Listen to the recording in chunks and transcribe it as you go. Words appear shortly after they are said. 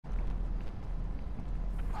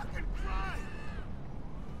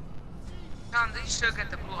Tom, you should get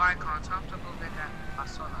the blue icon. Tom, to go get that. I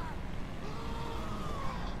saw that.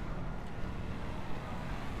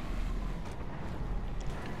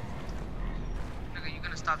 Nigga, you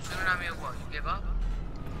gonna stop shooting at me or what? You give up?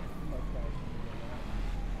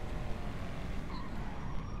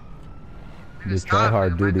 This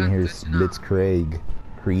tryhard dude in here is Blitzkrieg.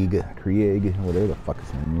 Krieg, whatever the fuck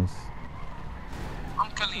his name is.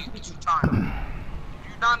 I'm killing you 2 times.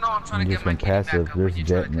 You not know I'm trying to get my kitty passive. back up. There's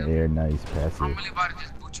jet in the air, nice passive. I'm really about to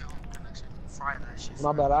just boot your home connection. Fry that shit.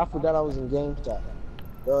 My bad, I forgot I was in game chat.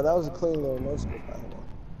 Yo, that was a clean little no scope. You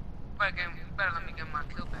better let me get my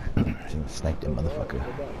kill back. She sniped that motherfucker.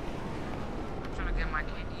 I'm trying to get my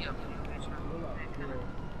KD up.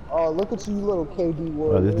 Oh, look at you, little KD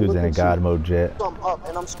warrior. Oh, this dude's in a god mode jet. I'm up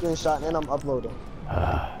and I'm screenshotting and I'm uploading.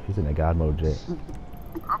 He's in a god mode jet.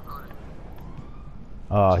 Uploading.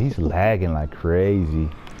 Oh, he's lagging like crazy.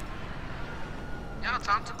 Yo,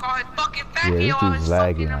 time to call it fucking back. Yeah, this dude's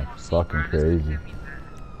lagging like fucking crazy.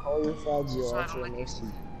 Call your 5G Ultra MC.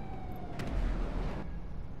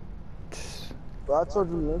 Bro, I told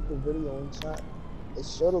you link the video in chat. It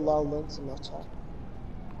showed a lot of links in my chat.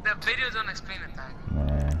 The videos don't explain it, thing.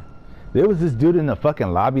 Man. There was this dude in the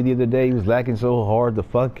fucking lobby the other day. He was lagging so hard the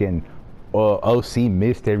fucking OC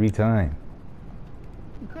missed every time.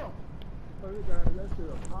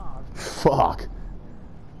 Fuck.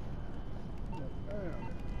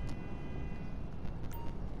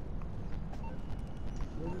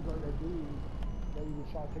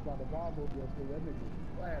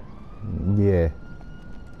 Yeah.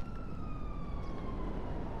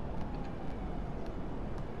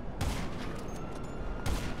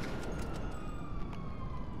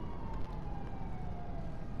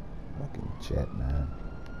 Fucking jet, man.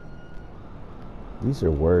 These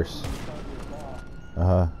are worse.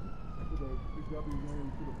 Uh-huh.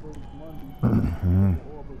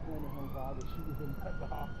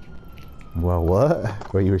 Well, what?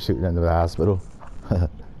 Where you were shooting into the hospital?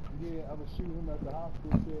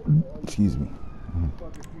 Excuse me.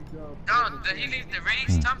 No, did he leave the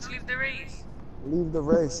race? Time to leave the race. Leave the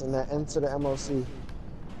race and then enter the MOC.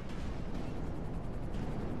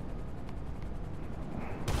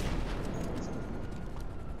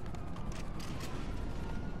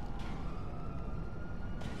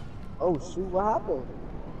 Oh shoot, what happened?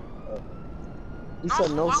 You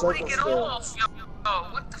said no why would he circle get off? Yo,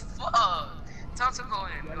 what the fuck? Time to go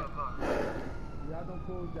in. Go. Y'all don't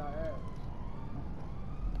close your ass.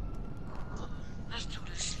 Let's do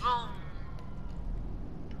this slow.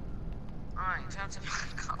 Alright, time to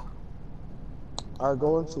go. Alright,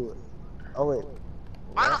 go into it. Oh wait.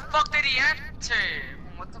 Why the fuck did he enter?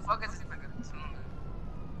 What the fuck is this nigga doing?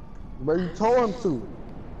 Bro, you told him to.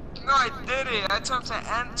 No, I did it. I told him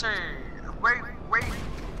to enter. Wait.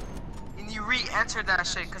 And you re-entered that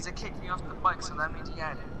shit because it kicked me off the bike, so that means he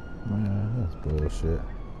had it. Man, that's bullshit.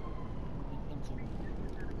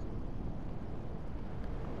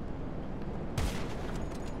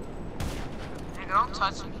 Nigga, don't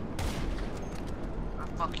touch me. I'll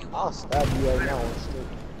fuck you. I'll stab you right now on sneak.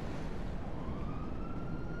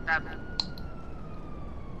 Stab me.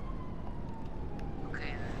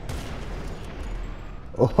 Okay.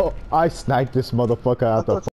 Oh, I sniped this motherfucker out the